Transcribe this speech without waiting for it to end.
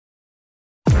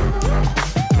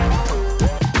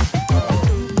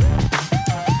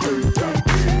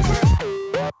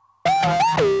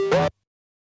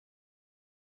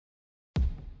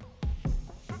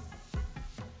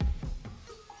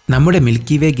നമ്മുടെ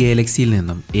മിൽക്കി വേ ഗാലക്സിയിൽ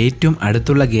നിന്നും ഏറ്റവും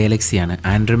അടുത്തുള്ള ഗാലക്സിയാണ്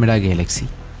ആൻഡ്രോമീഡ ഗാലക്സി.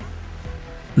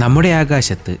 നമ്മുടെ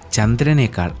ആകാശത്ത്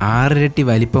ചന്ദ്രനേക്കാൾ 6 ഇരട്ടി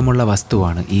വലിപ്പമുള്ള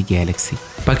വസ്തുവാണ് ഈ ഗാലക്സി.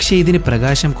 പക്ഷേ ഇതിന്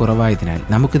പ്രകാശം കുറവായതിനാൽ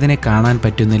നമുക്കിതിനെ കാണാൻ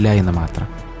പറ്റുന്നില്ല എന്ന് മാത്രം.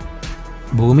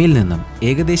 ഭൂമിയിൽ നിന്നും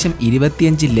ഏകദേശം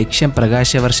 25 ലക്ഷം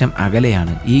പ്രകാശവർഷം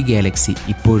അകലെയാണ് ഈ ഗാലക്സി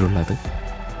ഇപ്പോഴുള്ളത്.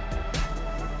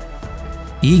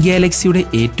 ഈ ഗാലക്സിയുടെ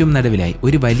ഏറ്റവും നടുവിലായി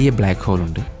ഒരു വലിയ ബ്ലാക്ക് ഹോൾ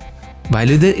ഉണ്ട്.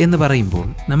 വലുത് എന്ന് പറയുമ്പോൾ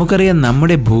നമുക്കറിയാം,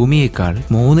 നമ്മുടെ ഭൂമിയേക്കാൾ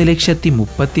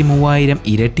 3,33,000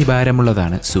 ഇരട്ടി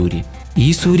ഭാരമുള്ളതാണ് സൂര്യൻ. ഈ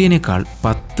സൂര്യനേക്കാൾ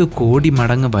 10 കോടി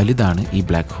മടങ്ങ് വലുതാണ് ഈ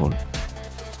ബ്ലാക്ക് ഹോൾ.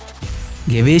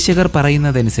 ഗവേഷകർ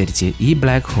പറയുന്നതനുസരിച്ച് ഈ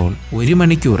ബ്ലാക്ക് ഹോൾ 1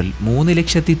 മണിക്കൂറിൽ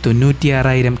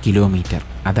 3,96,000 കിലോമീറ്റർ,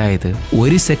 അതായത്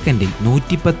 1 സെക്കൻഡിൽ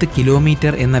 110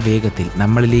 കിലോമീറ്റർ എന്ന വേഗത്തിൽ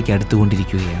നമ്മളിലേക്ക്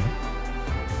അടുത്തുകൊണ്ടിരിക്കുകയാണ്.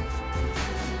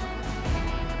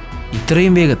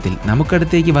 ഇത്രയും വേഗത്തിൽ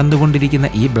നമുക്കടുത്തേക്ക് വന്നുകൊണ്ടിരിക്കുന്ന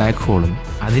ഈ ബ്ലാക്ക് ഹോളും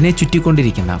അതിനെ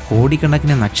ചുറ്റിക്കൊണ്ടിരിക്കുന്ന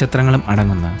കോടിക്കണക്കിന് നക്ഷത്രങ്ങളും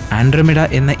അടങ്ങുന്ന ആൻഡ്രോമീഡ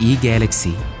എന്ന ഈ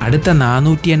ഗാലക്സി അടുത്ത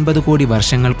 480 കോടി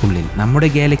വർഷങ്ങൾക്കുള്ളിൽ നമ്മുടെ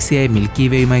ഗാലക്സിയായ മിൽക്കി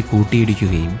വേയുമായി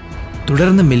കൂട്ടിയിടിക്കുകയും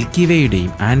തുടർന്ന് മിൽക്കി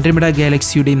വേയുടെയും ആൻഡ്രോമീഡ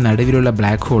ഗാലക്സിയുടെയും നടുവിലുള്ള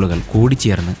ബ്ലാക്ക് ഹോളുകൾ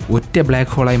കൂടിച്ചേർന്ന് ഒറ്റ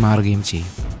ബ്ലാക്ക് ഹോളായി മാറുകയും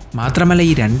ചെയ്യും. മാത്രമല്ല,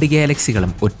 ഈ 2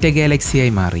 ഗാലക്സികളും ഒറ്റ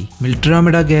ഗാലക്സിയായി മാറി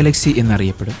മിൽട്രോമീഡ ഗാലക്സി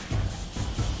എന്നറിയപ്പെടും.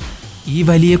 ഈ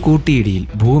വലിയ കൂട്ടിയിടിയിൽ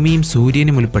ഭൂമിയും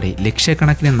സൂര്യനും ഉൾപ്പെടെ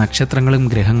ലക്ഷക്കണക്കിന് നക്ഷത്രങ്ങളും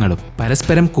ഗ്രഹങ്ങളും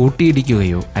പരസ്പരം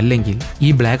കൂട്ടിയിടിക്കുകയോ അല്ലെങ്കിൽ ഈ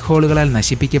ബ്ലാക്ക് ഹോളുകളാൽ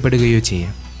നശിപ്പിക്കപ്പെടുകയോ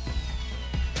ചെയ്യാം.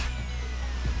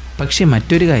 പക്ഷെ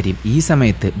മറ്റൊരു കാര്യം, ഈ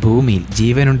സമയത്ത് ഭൂമിയിൽ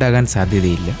ജീവനുണ്ടാകാൻ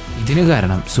സാധ്യതയില്ല. ഇതിനു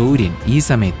കാരണം സൂര്യൻ ഈ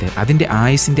സമയത്ത് അതിൻ്റെ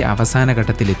ആയുസ്സിൻ്റെ അവസാന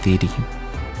ഘട്ടത്തിലെത്തിയിരിക്കും.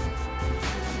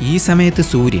 ഈ സമയത്ത്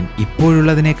സൂര്യൻ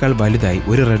ഇപ്പോഴുള്ളതിനേക്കാൾ വലുതായി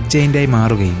ഒരു റെഡ് ജയന്റായി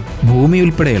മാറുകയും ഭൂമി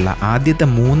ഉൾപ്പെടെയുള്ള ആദ്യത്തെ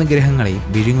 3 ഗ്രഹങ്ങളെയും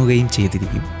വിഴുങ്ങുകയും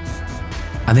ചെയ്തിരിക്കും.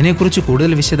 അതിനെക്കുറിച്ച്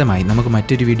കൂടുതൽ വിശദമായി നമുക്ക്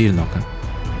മറ്റൊരു വീഡിയോയിൽ നോക്കാം.